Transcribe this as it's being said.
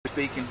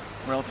speaking,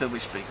 relatively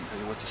speaking,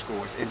 because of what the score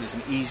was, it was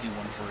an easy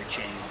one for a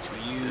change.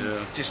 Will you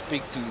just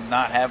speak to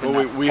not having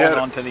we hold had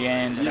on to the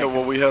end? Yeah,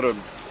 well, we had a,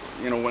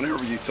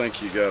 whenever you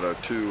think you got a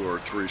 2 or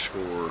 3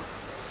 score,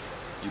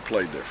 you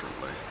play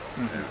differently.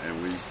 And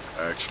we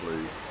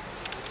actually,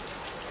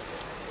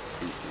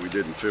 we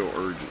didn't feel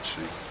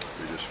urgency.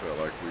 We just felt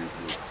like we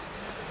were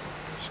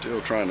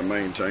still trying to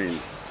maintain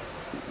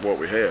what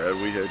we had.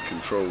 We had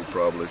control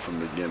probably from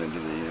the beginning to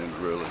the end,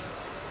 really.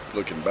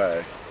 Looking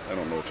back, I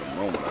don't know if in a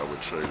moment I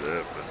would say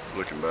that, but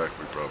looking back,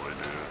 we probably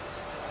did.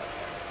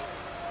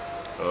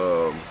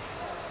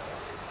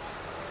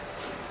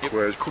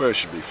 Quest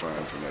should be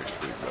fine for next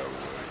week, by the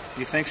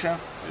way. You think so?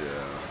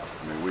 Yeah.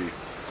 I mean, we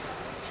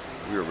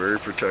were very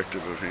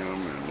protective of him,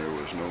 and there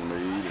was no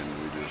need, and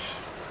we just.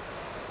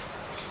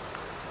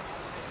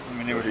 I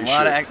mean, there was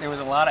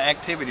a lot of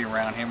activity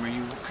around him. Were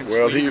you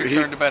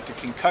concerned about the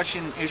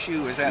concussion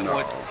issue? Is that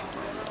what? No.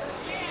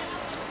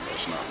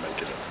 Let's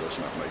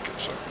not make it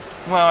so.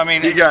 Well, I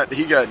mean, he got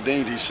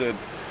dinged. He said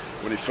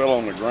when he fell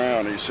on the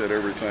ground, he said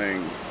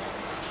everything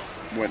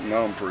went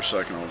numb for a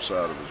second on the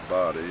side of his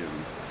body,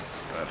 and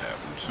that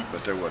happens.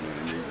 But there wasn't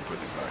any need to put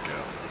him back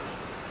out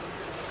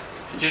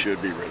there. He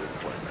should be ready to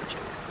play next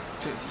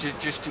week.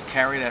 Just to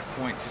carry that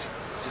point just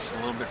a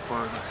little bit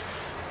further.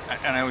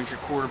 I know he's your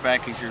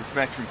quarterback, he's your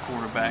veteran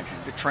quarterback.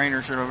 The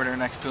trainers are over there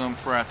next to him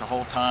throughout the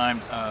whole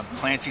time.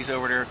 Clancy's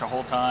over there the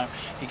whole time.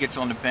 He gets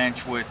on the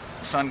bench with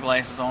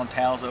sunglasses on,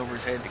 towels over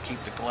his head to keep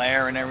the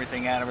glare and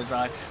everything out of his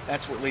eyes.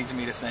 That's what leads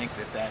me to think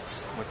that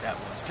that's what that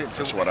was.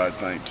 That's what I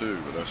think too,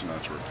 but that's not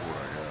the report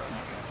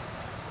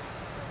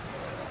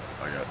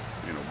I got.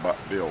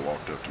 Bill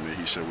walked up to me.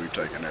 He said we've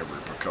taken every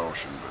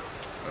precaution, but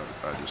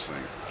I just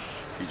think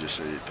he just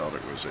said he thought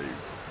it was a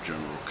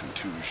general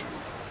contusion.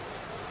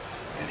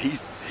 And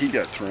he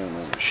got thrown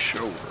on his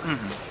shoulder,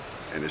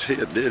 and his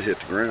head did hit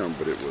the ground,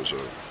 but it was a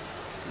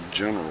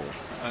general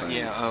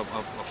thing. A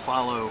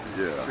follow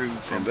through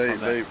from and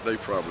that. they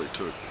probably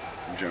took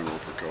general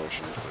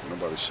precautions, but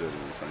nobody said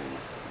anything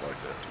like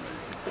that to me.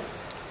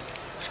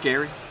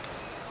 Scary?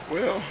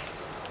 Well,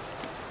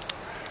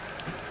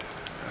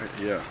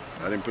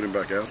 I didn't put him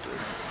back out there.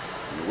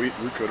 I mean,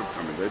 we could have.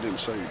 I mean, they didn't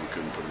say we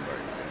couldn't put him back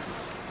in the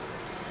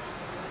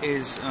game.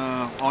 Is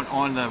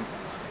on the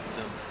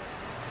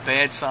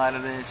bad side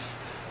of this,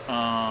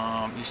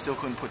 you still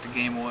couldn't put the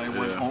game away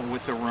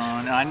with the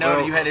run. And I know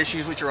that you had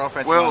issues with your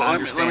offensive line. I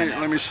understand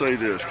let me say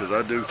this, because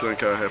I do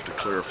think I have to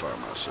clarify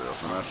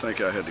myself, and I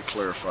think I had to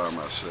clarify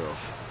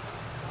myself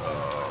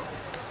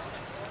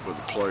with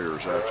the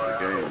players after the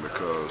game,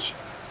 because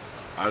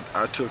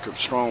I took a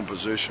strong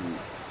position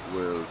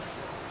with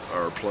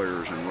our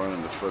players in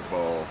running the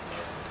football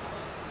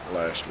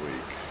last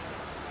week,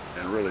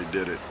 and really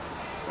did it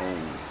on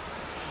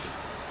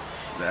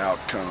the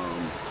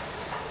outcome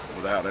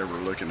without ever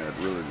looking at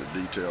really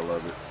the detail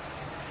of it.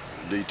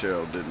 The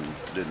detail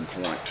didn't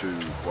point to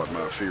what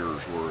my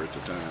fears were at the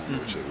time,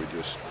 which that we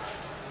just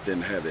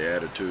didn't have the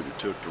attitude it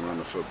took to run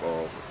the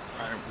football.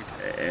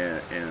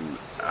 And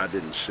I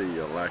didn't see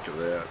a lack of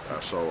that. I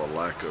saw a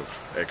lack of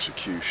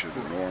execution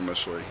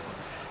enormously.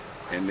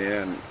 And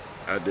then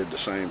I did the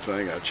same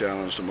thing. I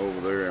challenged them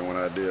over there, and when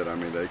I did, I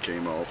mean, they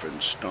came off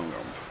and stung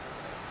them.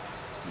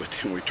 But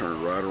then we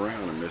turned right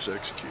around and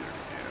misexecuted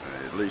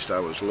again. At least I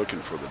was looking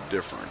for the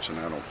difference, and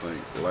I don't think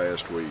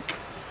last week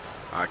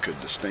I could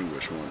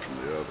distinguish one from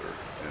the other.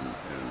 And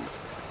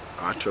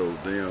I told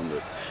them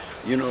that,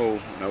 and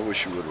I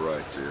wish you would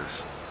write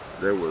this,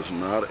 there was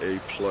not a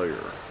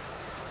player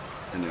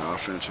in the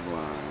offensive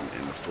line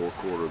in the fourth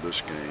quarter of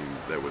this game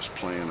that was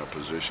playing a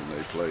position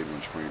they played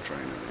when spring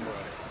training ended.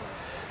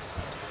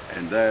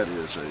 And that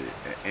is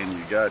and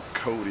you got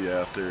Cody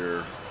out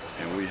there,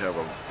 and we have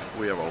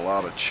a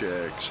lot of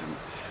checks, and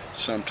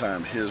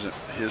sometimes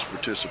his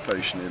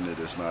participation in it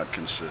is not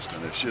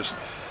consistent. It's just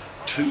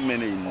too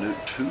many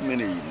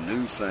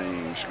new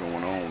things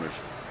going on.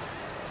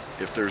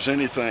 If there's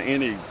any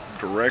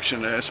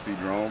direction that has to be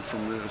drawn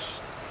from this,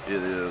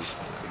 it is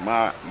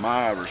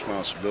my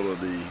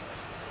responsibility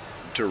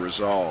to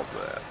resolve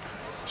that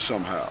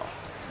somehow,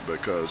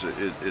 because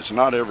it's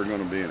not ever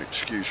going to be an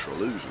excuse for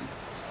losing.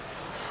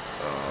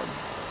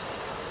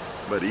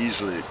 But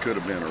easily it could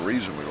have been a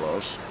reason we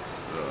lost,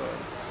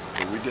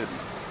 but we didn't.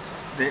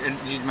 And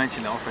you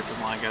mentioned the offensive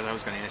line, guys. I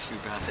was going to ask you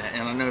about that,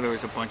 and I know there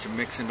was a bunch of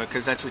mixing,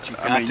 because that's what you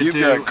got to do. You've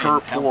got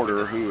Kurt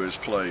Porter, who has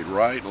played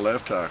right and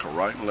left tackle,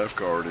 right and left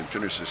guard, and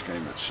finished this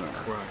game at center.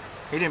 Right.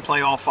 He didn't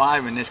play all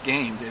 5 in this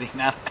game, did he?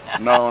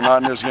 No,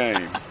 not in this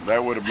game.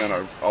 That would have been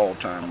an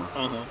all-timer.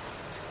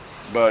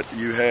 But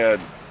you had,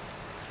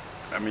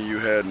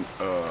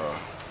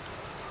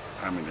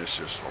 it's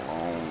just a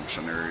long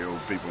scenario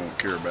people won't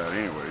care about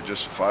anyway. It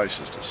just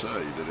suffices to say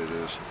that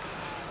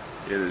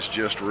it has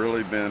just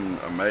really been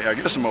amazing. I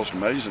guess the most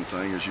amazing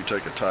thing is you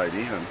take a tight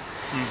end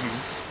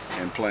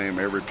and play him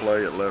every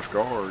play at left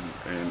guard,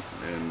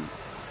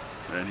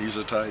 and he's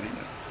a tight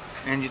end.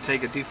 and you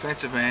take a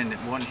defensive end that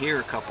won here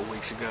a couple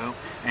weeks ago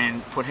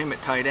and put him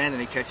at tight end,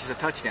 and he catches a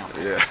touchdown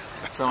pass. Yeah.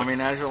 So I mean,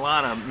 there's a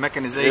lot of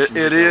mechanization.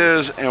 It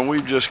is, and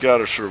we've just got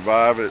to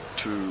survive it.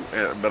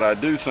 But I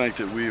do think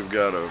that we've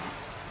got to.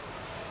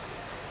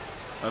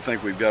 I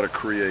think we've got to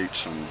create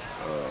some.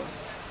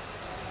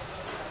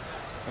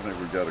 I think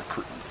we've got to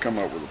come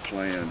up with a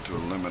plan to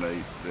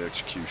eliminate the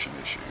execution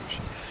issues.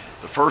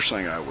 The first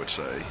thing I would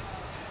say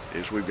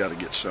is we've got to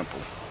get simple.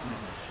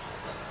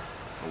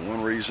 Mm-hmm.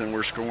 One reason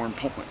we're scoring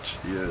points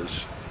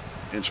is,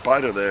 in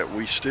spite of that,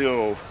 we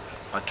still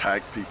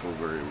attack people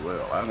very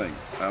well. I think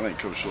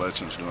Coach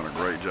Letson's doing a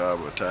great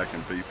job of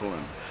attacking people,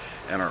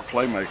 and our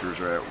playmakers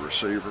are at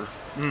receiver.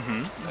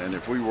 Mm-hmm. And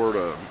if we were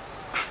to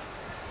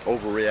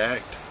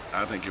overreact,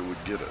 I think it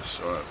would get us.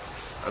 So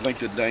I think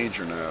the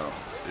danger now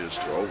is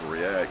to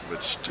overreact,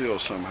 but still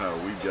somehow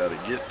we've got to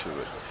get to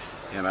it.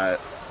 And I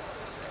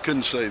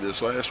couldn't say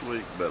this last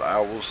week, but I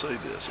will say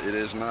this: it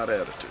is not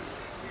attitude.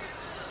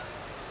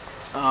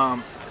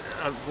 I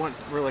want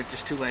really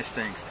just two last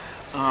things,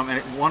 and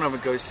one of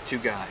it goes to two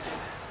guys.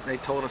 They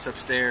told us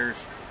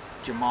upstairs,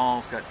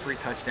 Jamal's got 3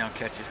 touchdown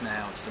catches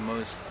now. It's the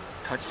most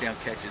touchdown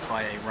catches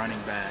by a running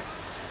back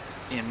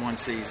in one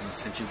season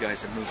since you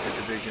guys have moved to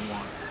Division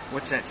I.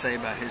 What's that say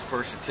about his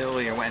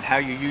versatility and how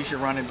you use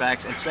your running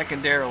backs? And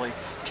secondarily,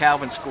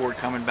 Calvin scored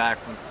coming back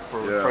for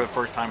the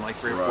first time in like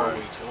 3 or 4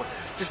 weeks. So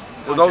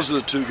those are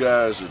the two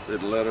guys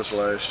that led us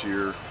last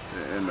year,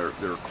 and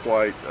they're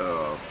quite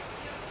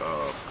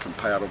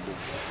compatible,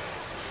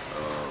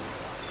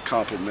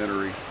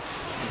 complementary.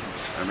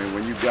 I mean,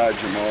 when you've got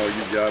Jamal,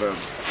 you've got a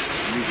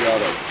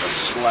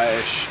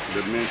slash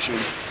dimension.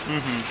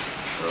 Mm-hmm.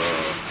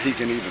 He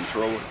can even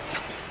throw it.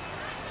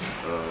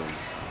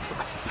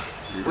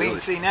 We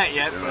ain't seen that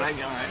yet, but I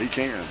got it. He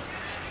can.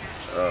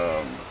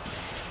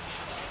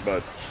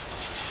 But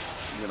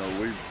you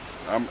know,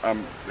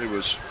 it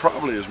was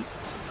probably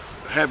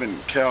having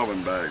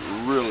Calvin back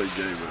really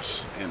gave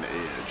us an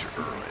edge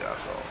early. I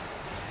thought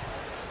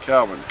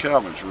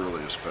Calvin's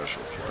really a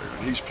special player,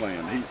 and he's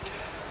playing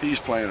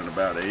at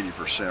about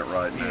 80%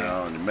 right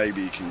now, and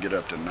maybe he can get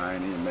up to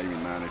 90 and maybe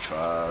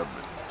 95.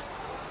 But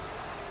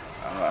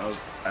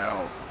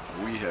Al,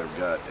 we have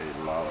got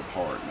a lot of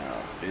heart now.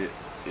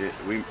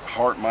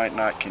 Heart might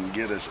not can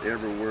get us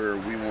everywhere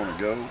we want to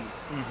go,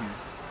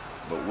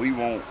 mm-hmm. but we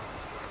won't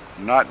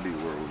not be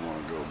where we want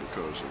to go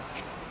because of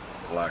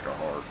lack of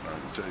heart. I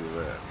can tell you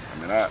that. I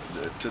mean,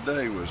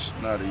 today was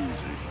not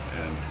easy,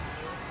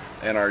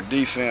 and our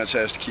defense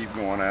has to keep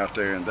going out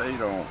there, and they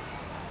don't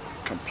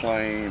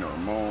complain or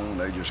moan.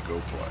 They just go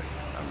play.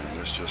 I mean,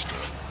 it's just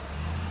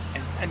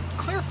And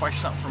clarify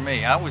something for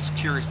me. I was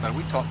curious about it.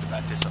 We talked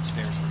about this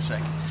upstairs for a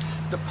second.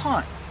 The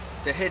punt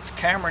that hits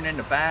Cameron in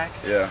the back.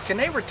 Yeah. Can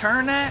they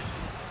return that?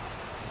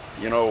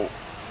 You know,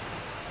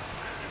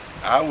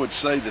 I would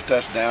say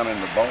that's down in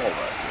the ball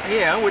right there.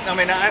 Yeah, I would. I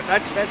mean,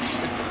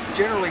 that's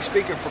generally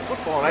speaking for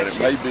football. But it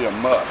may be a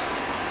muff.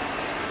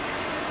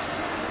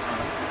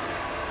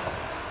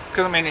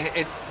 Because I mean,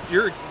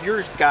 your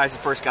guy's the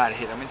first guy to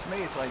hit. I mean, to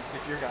me, it's like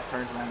if your guy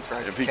turns around and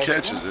tries to catch it. If he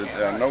catches it,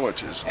 I know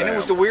it's his. And it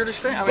was the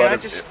weirdest thing. I mean,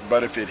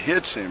 but if it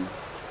hits him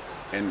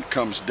and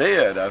comes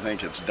dead, I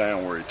think it's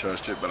down where he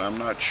touched it. But I'm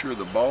not sure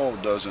the ball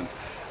doesn't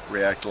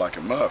react like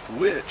a muff,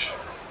 which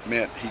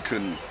meant he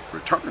couldn't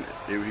return it.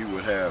 He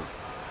would have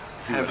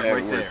it where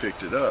he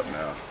picked it up.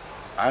 Now,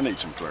 I need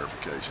some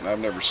clarification.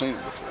 I've never seen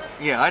it before.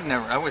 Yeah, I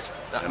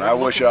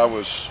wish I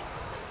was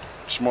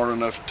smart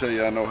enough to tell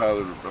you I know how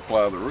to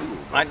apply the rule.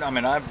 But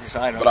I've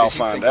decided. But I'll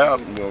find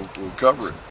out and we'll cover it.